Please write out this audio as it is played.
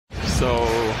So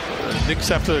Knicks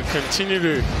have to continue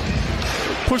to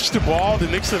push the ball. The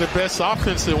Knicks are the best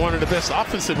offense and one of the best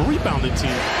offensive rebounding teams.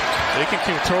 They can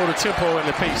control the tempo and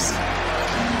the pace.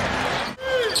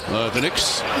 The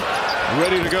Knicks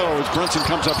ready to go as Brunson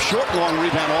comes up short. Long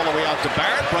rebound all the way out to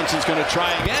Barrett. Brunson's going to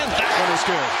try again. That one is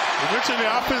good. You mentioned the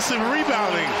offensive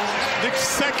rebounding. Knicks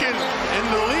second in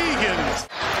the league. And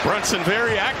Brunson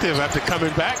very active after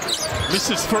coming back. Missed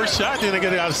his first shot. Then they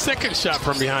get a second shot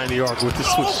from behind the arc with the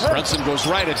switch. Brunson goes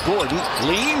right at Gordon.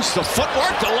 Leans, the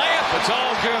footwork, the layup. It's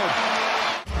all good.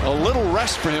 A little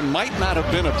rest for him might not have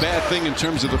been a bad thing in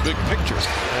terms of the big picture.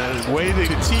 And the way the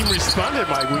team responded,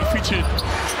 Mike, we featured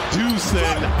Deuce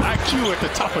and IQ at the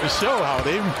top of the show, how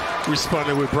they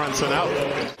responded with Brunson out.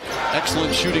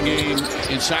 Excellent shooting game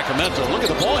in Sacramento. Look at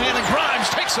the ball handling. Grimes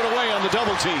takes it away on the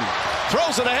double team.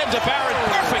 Throws it ahead to Barrett.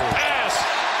 Perfect pass.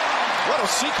 What a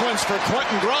sequence for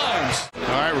Quentin Grimes.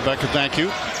 All right, Rebecca, thank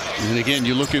you. And again,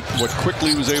 you look at what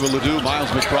Quickly was able to do. Miles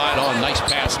McBride, nice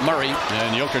pass, Murray,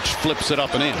 and Jokic flips it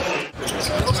up and in.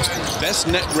 Best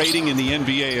net rating in the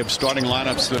NBA of starting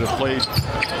lineups that have played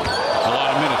a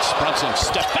lot of minutes. Brunson,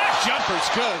 step back jumper's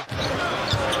good.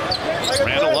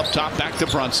 Randall up top, back to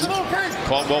Brunson.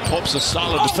 Caldwell Pope's a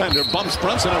solid defender, bumps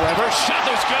Brunson a reverse shot,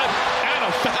 that's good, and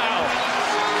a foul.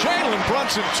 Jalen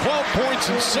Brunson, 12 points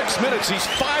in 6 minutes. He's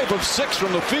 5 of 6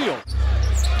 from the field.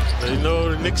 They know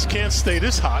the Knicks can't stay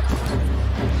this hot.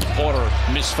 Porter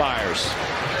misfires.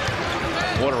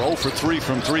 Porter 0 for 3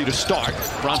 from 3 to start.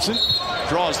 Brunson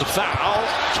draws the foul.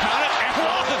 Count it and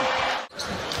one.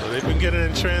 So they've been getting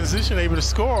in transition, able to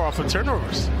score off of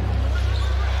turnovers.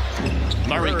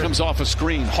 Murray comes off a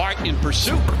screen. Hart in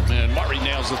pursuit. And Murray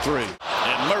nails the 3.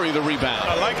 And Murray the rebound.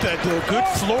 I like that. The good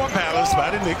floor balance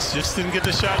by the Knicks. Just didn't get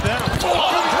the shot down.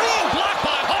 Green blocked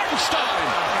by Hartenstein.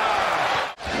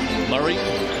 Murray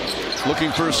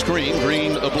looking for a screen.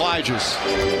 Green obliges.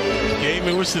 Game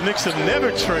in which the Knicks have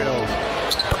never trailed.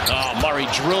 Oh, Murray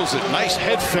drills it. Nice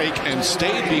head fake and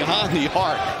stayed behind the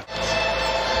arc.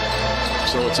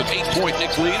 So it's an 8-point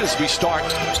Knicks lead as we start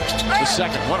the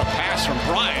second. What a pass from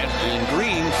Bryant. And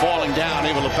Green falling down,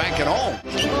 able to bank it home.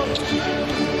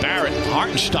 Barrett,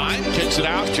 Hartenstein kicks it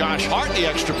out. Josh Hart, the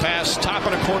extra pass. Top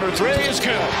of the corner 3 is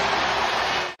good.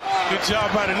 Good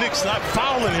job by the Knicks not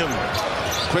fouling him.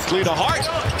 Quickly to Hart.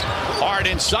 Hart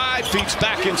inside, feeds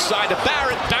back inside to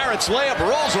Barrett. Barrett's layup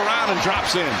rolls around and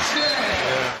drops in.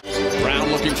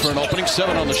 Brown looking for an opening.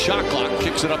 7 on the shot clock.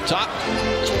 Kicks it up top.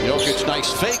 Jokic,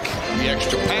 nice fake. The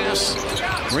extra pass.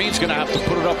 Green's going to have to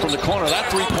put it up from the corner. That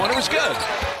 3-pointer was good.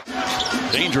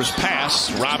 Dangerous pass.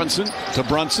 Robinson to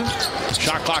Brunson.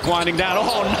 Shot clock winding down.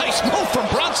 Oh, nice move from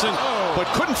Brunson, but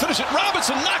couldn't finish it.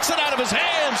 Robinson knocks it out of his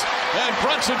hands, and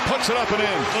Brunson puts it up and in.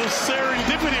 A little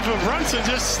serendipity for Brunson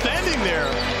just standing there.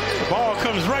 The ball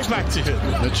comes right back to him.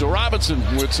 Mitchell Robinson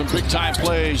with some big-time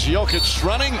plays. Jokic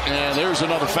running, and there's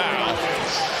another foul.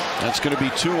 That's going to be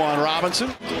 2 on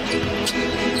Robinson.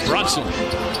 Brunson,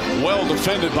 well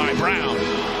defended by Brown.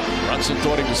 Brunson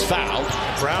thought he was fouled.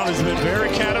 Brown has been very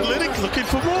catalytic, looking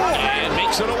for more. And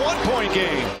makes it a 1-point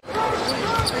game.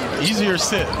 Easier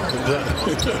said than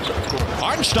done.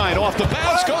 Hartenstein off the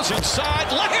bounce, goes inside.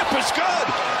 Layup is good.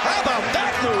 How about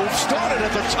that move? Started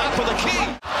at the top of the key.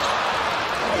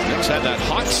 Knicks had that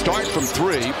hot start from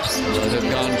 3, but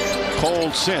have gone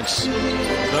cold since.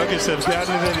 Nuggets have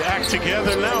gotten it to act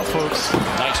together now, folks.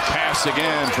 Nice pass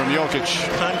again from Jokic.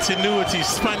 Continuity,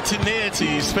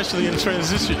 spontaneity, especially in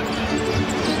transition.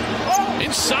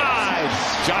 Inside,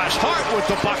 Josh Hart with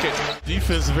the bucket.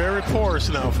 Defense very porous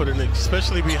now for the Knicks,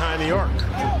 especially behind the arc.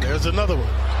 There's another one.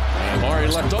 And Murray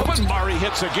left open. Murray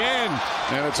hits again,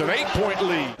 and it's an 8-point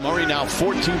lead. Murray now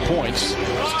 14 points,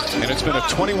 and it's been a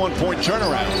 21-point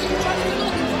turnaround.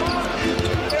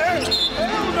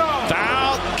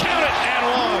 Foul, count it, and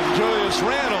 1. Julius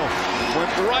Randle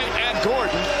went right at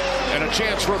Gordon, and a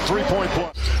chance for a 3-point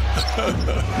play.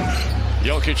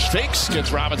 Jokic fakes,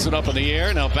 gets Robinson up in the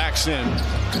air, now backs in.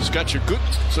 He's got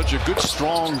such a good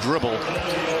strong dribble.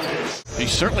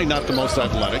 He's certainly not the most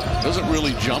athletic, doesn't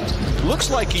really jump. Looks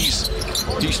like he's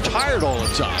tired all the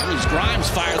time. As Grimes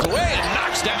fires away and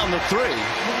knocks down the 3.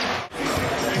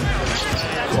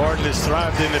 Gordon has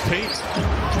thrived in the paint.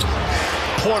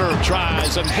 Porter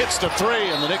tries and hits the 3,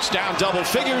 and the Knicks down double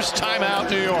figures. Timeout,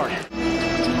 New York.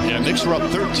 Yeah, Knicks were up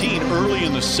 13 early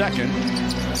in the second.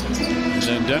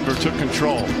 Then Denver took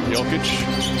control. Jokic,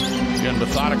 again,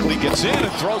 methodically gets in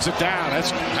and throws it down. That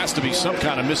has to be some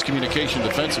kind of miscommunication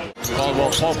defensively. Caldwell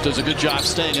Pope does a good job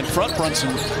staying in front.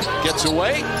 Brunson gets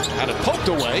away, had it poked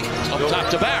away, up top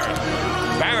to Barrett.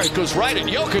 Barrett goes right, and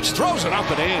Jokic throws it up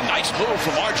and in. Nice move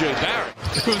from R.J. Barrett.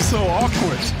 It was so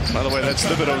awkward. By the way, that's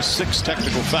Thibodeau's 6th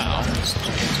technical foul.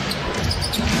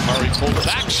 Murray pulled it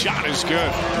back. Shot is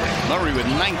good. Murray with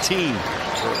 19.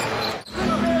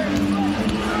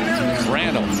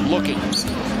 Randall looking.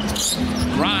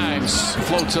 Grimes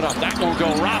floats it up. That won't go.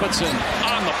 Robinson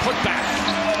on the putback.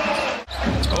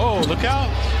 Oh, look out.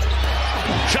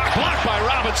 Shot blocked by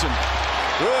Robinson.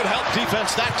 Good help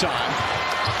defense that time.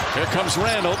 Here comes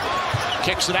Randall.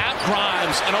 Kicks it out.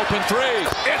 Grimes, an open three.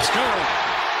 It's good.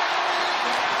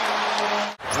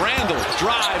 Randall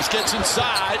drives, gets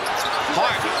inside.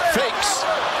 Hart fakes.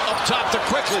 Up top to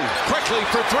Quickly. Quickly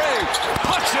for three.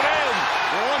 Puts it in.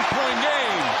 1-point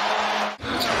game.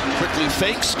 Quickly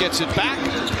fakes, gets it back.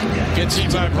 Gets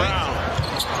into the ground.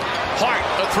 Hart,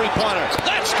 a three-pointer.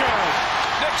 That's good.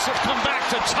 Knicks have come back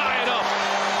to tie it up.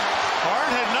 Hart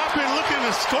had not been looking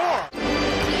to score.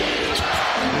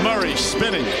 Murray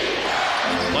spinning.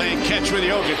 Playing catch with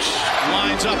Jokic.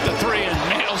 Lines up the three and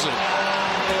nails it.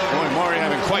 Boy, Murray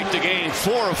having quite the game.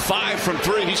 4 of 5 from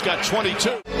 3. He's got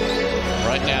 22.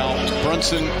 Right now,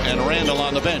 Brunson and Randall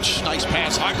on the bench. Nice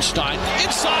pass, Hartenstein.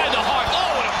 Inside the Hart.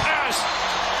 Oh, what a pass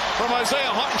from Isaiah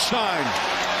Hartenstein.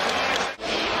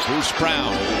 Bruce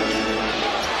Brown.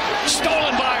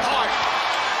 Stolen by Hart.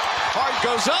 Hart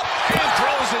goes up and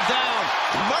throws it down.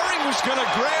 Murray was going to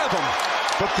grab him,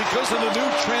 but because of the new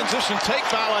transition take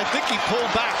foul, I think he pulled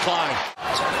back, Klein.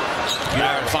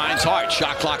 Barrett finds Hart.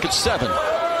 Shot clock at 7.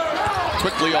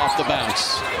 Quickly off the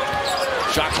bounce.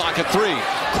 Shot clock at 3.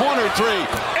 Corner three.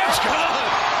 It's good.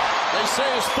 They say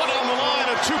his foot on the line.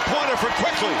 A two-pointer for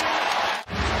Quickly.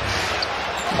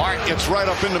 Hart gets right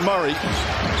up into Murray.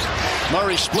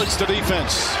 Murray splits the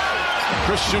defense.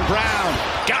 Christian Brown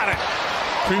got it.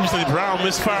 Previously, Brown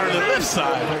misfired on the left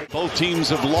side. Both teams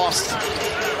have lost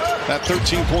that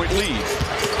 13-point lead.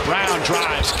 Brown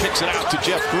drives, kicks it out to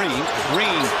Jeff Green.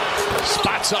 Green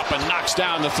spots up and knocks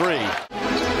down the three.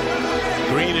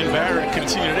 Green and Barrett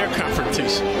continue their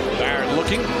confrontation. Barrett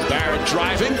looking, Barrett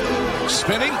driving,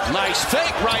 spinning, nice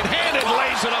fake, right-handed,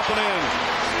 lays it up and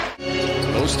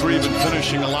in. Those three have been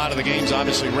finishing a lot of the games.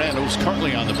 Obviously, Randall's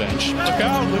currently on the bench. Look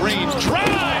out. Green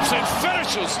drives and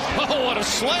finishes. Oh, what a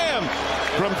slam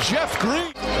from Jeff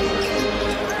Green.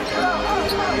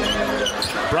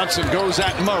 Brunson goes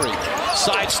at Murray.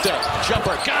 Sidestep,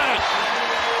 jumper, got it.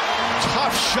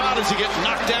 Tough shot as he gets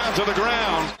knocked down to the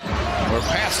ground. We're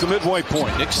past the midway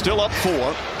point. Knicks still up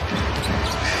 4.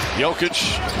 Jokic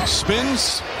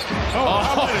spins.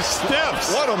 Oh, his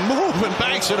steps. What a move, and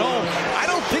banks it home. I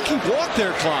don't think he walked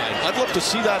there, Klein. I'd love to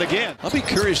see that again. I'll be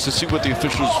curious to see what the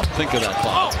officials think of that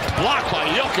ball. Oh, blocked by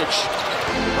Jokic.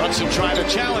 Brunson trying to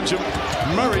challenge him.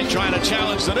 Murray trying to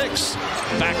challenge the Knicks.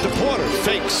 Back to Porter.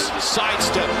 Fakes.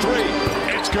 Sidestep 3.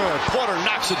 It's good. Porter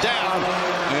knocks it down.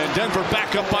 And Denver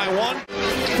back up by 1.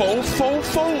 Fold.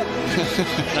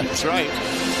 That's right.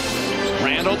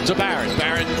 Randall to Barrett.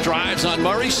 Barrett drives on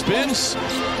Murray. Spins.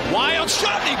 Wild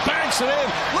shot. He banks it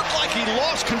in. Looked like he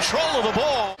lost control of the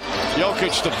ball.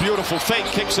 Jokic, the beautiful fake,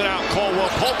 kicks it out. Caldwell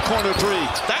Pope, corner 3.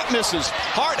 That misses.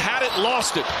 Hart had it,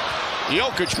 lost it.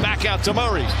 Jokic back out to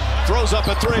Murray. Throws up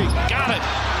a 3. Got it.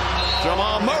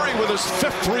 Jamal Murray with his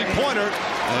 5th three-pointer.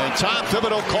 And Tom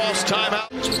Thibodeau calls timeout.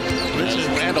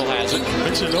 Randall has it.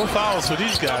 Mention no fouls for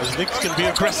these guys. Knicks can be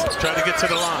aggressive, try to get to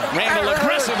the line. Randall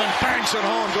aggressive and banks it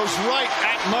home. Goes right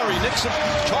at Murray. Knicks have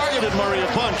targeted Murray a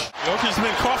bunch. Jokic's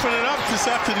been coughing it up this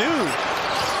afternoon.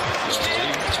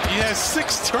 He has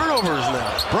 6 turnovers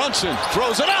now. Brunson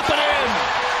throws it up and in.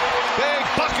 Big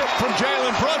bucket from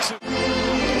Jalen Brunson.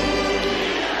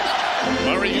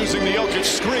 Murray using the Jokic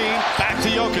screen. Back to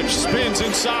Jokic. Spins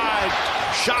inside.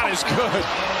 Shot is good.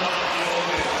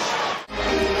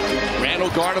 Randall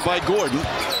guarded by Gordon.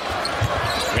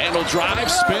 Randall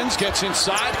drives, spins, gets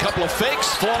inside. Couple of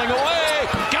fakes, falling away.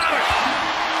 Got it.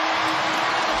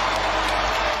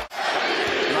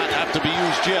 Not have to be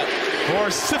used yet.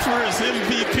 Vociferous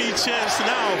MVP chance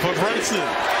now for Brunson.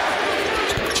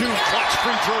 2 clutch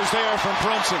free throws there from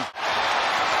Brunson.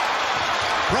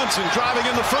 Brunson driving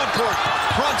in the front court.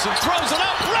 Brunson throws it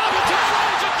up. Robinson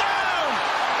throws it down.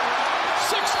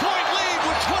 6-point lead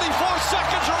with 24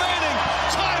 seconds remaining.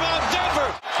 Timeout Denver.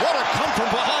 What a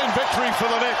come-from-behind victory for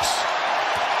the Knicks.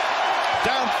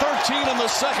 Down 13 in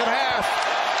the second half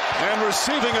and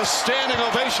receiving a standing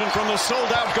ovation from the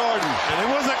sold-out Garden. And it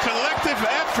was a collective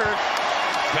effort.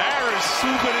 Barrett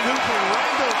swooping and hooping.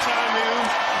 Randall timing.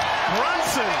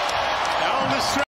 Brunson down the stretch.